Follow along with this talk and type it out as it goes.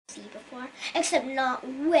sea before, except not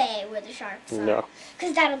way where the sharks are. No.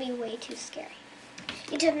 Because that'll be way too scary.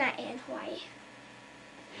 You did that in Hawaii.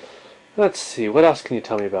 Let's see, what else can you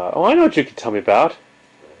tell me about? Oh, I know what you can tell me about.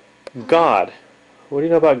 God. What do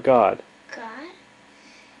you know about God? God?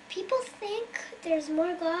 People think there's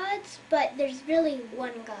more gods, but there's really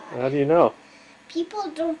one God. How do you know?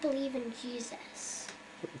 People don't believe in Jesus.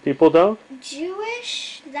 People don't?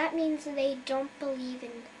 Jewish, that means they don't believe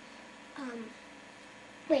in,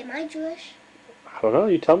 wait, am I Jewish? I don't know,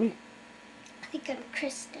 you tell me. I think I'm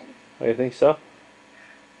Christian. Oh, you think so?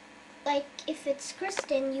 Like, if it's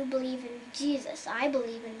Christian, you believe in Jesus. I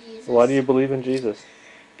believe in Jesus. Why do you believe in Jesus?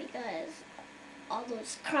 Because all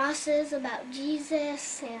those crosses about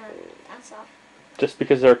Jesus, and that's all. Just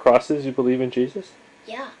because there are crosses, you believe in Jesus?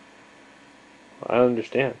 Yeah. I don't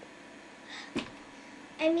understand.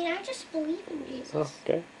 I mean, I just believe in Jesus. Oh,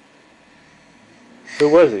 okay. Who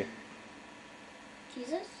was he?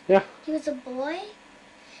 Jesus? Yeah. He was a boy.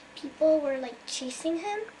 People were, like, chasing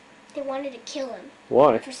him. They wanted to kill him.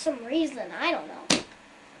 Why? For some reason, I don't know.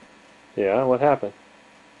 Yeah, what happened?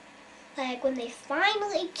 Like, when they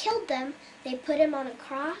finally killed them, they put him on a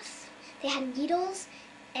cross. They had needles,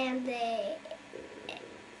 and the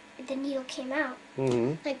needle came out.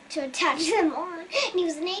 Mm-hmm. Like, to attach them on, and he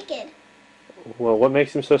was naked. Well, what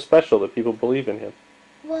makes him so special that people believe in him?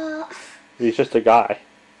 Well, He's just a guy.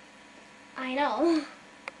 I know.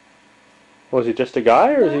 Was he just a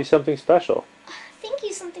guy, or is he something special? I think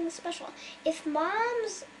he's something special. If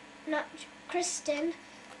Mom's not Christian,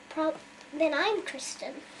 then I'm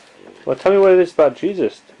Christian. Well, tell me what it is about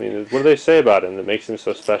Jesus. I mean, what do they say about him that makes him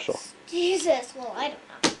so special? Jesus, well, I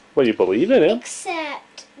don't know. Well, you believe in him.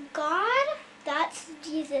 Except God, that's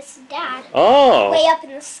Jesus' dad. Oh. Way up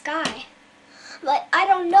in the sky. But I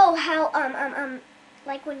don't know how,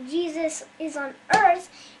 like when Jesus is on earth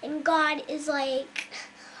and God is like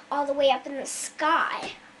all the way up in the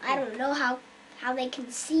sky. I don't know how they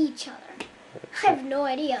can see each other. I have no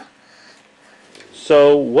idea.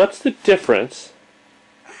 So, what's the difference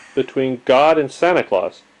between God and Santa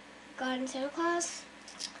Claus? God and Santa Claus?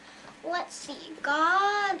 Let's see.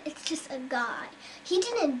 God, it's just a God. He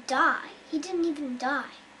didn't die. He didn't even die.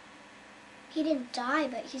 He didn't die,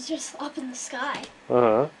 but he's just up in the sky.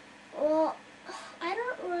 Uh-huh. Well, I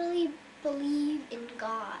don't really believe in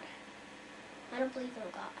God. I don't believe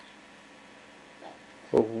in God.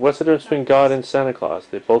 Well, what's the difference between God and Santa Claus?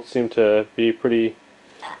 They both seem to be pretty...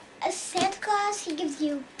 Santa Claus, he gives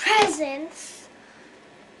you presents.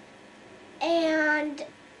 And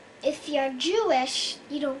if you're Jewish,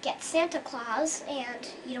 you don't get Santa Claus and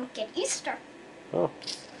you don't get Easter. Oh.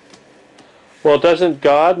 Well, doesn't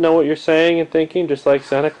God know what you're saying and thinking, just like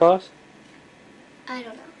Santa Claus? I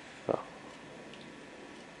don't know. Oh.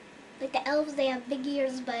 Like the elves, they have big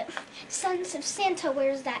ears, but since if Santa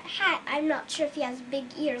wears that hat, I'm not sure if he has big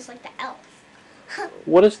ears like the elf.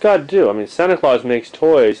 What does God do? I mean, Santa Claus makes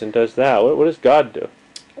toys and does that. What does God do?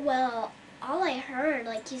 Well, all I heard,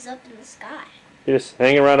 like, he's up in the sky. He just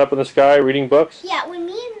hanging around up in the sky reading books? Yeah, when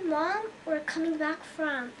me and Mom were coming back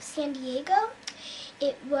from San Diego,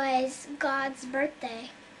 it was God's birthday.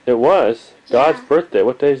 It was? Yeah. God's birthday?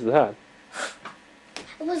 What day is that?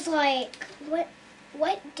 It was like,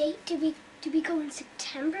 what date did we go in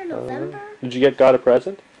September, November? Did you get God a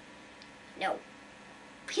present? No.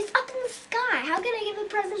 He's up in the sky. How can I give a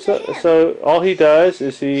present to him? So all he does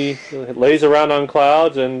is he lays around on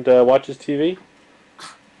clouds and watches TV?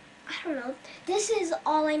 I don't know. This is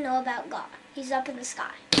all I know about God. He's up in the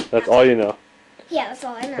sky. That's all you know? Yeah, that's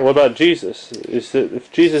all I know. And what about Jesus? If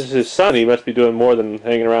Jesus is his son, he must be doing more than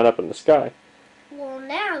hanging around up in the sky. Well,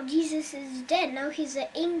 now Jesus is dead. Now he's an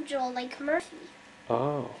angel like Murphy.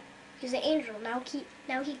 Oh. He's an angel. Now he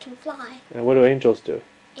can fly. And what do angels do?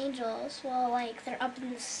 Angels, well, like, they're up in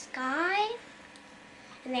the sky,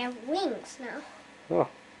 and they have wings now. Oh.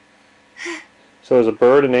 So is a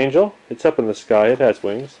bird an angel? It's up in the sky. It has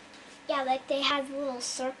wings. Yeah, like, they have little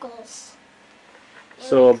circles.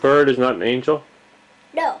 So a bird is not an angel?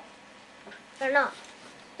 No, they're not.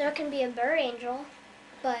 There can be a bird angel,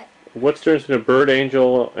 but... What's the difference between a bird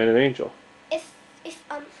angel and an angel? If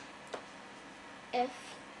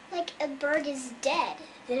like, a bird is dead,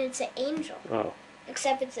 then it's an angel. Oh.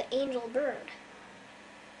 Except it's an angel bird.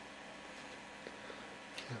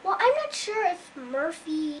 Well, I'm not sure if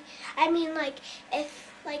Murphy,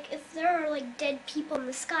 if there are like dead people in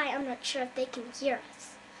the sky, I'm not sure if they can hear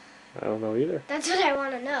us. I don't know either. That's what I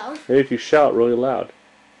want to know. Maybe if you shout really loud.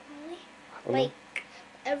 Really? Like,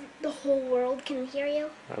 the whole world can hear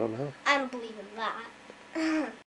you? I don't know. I don't believe in that.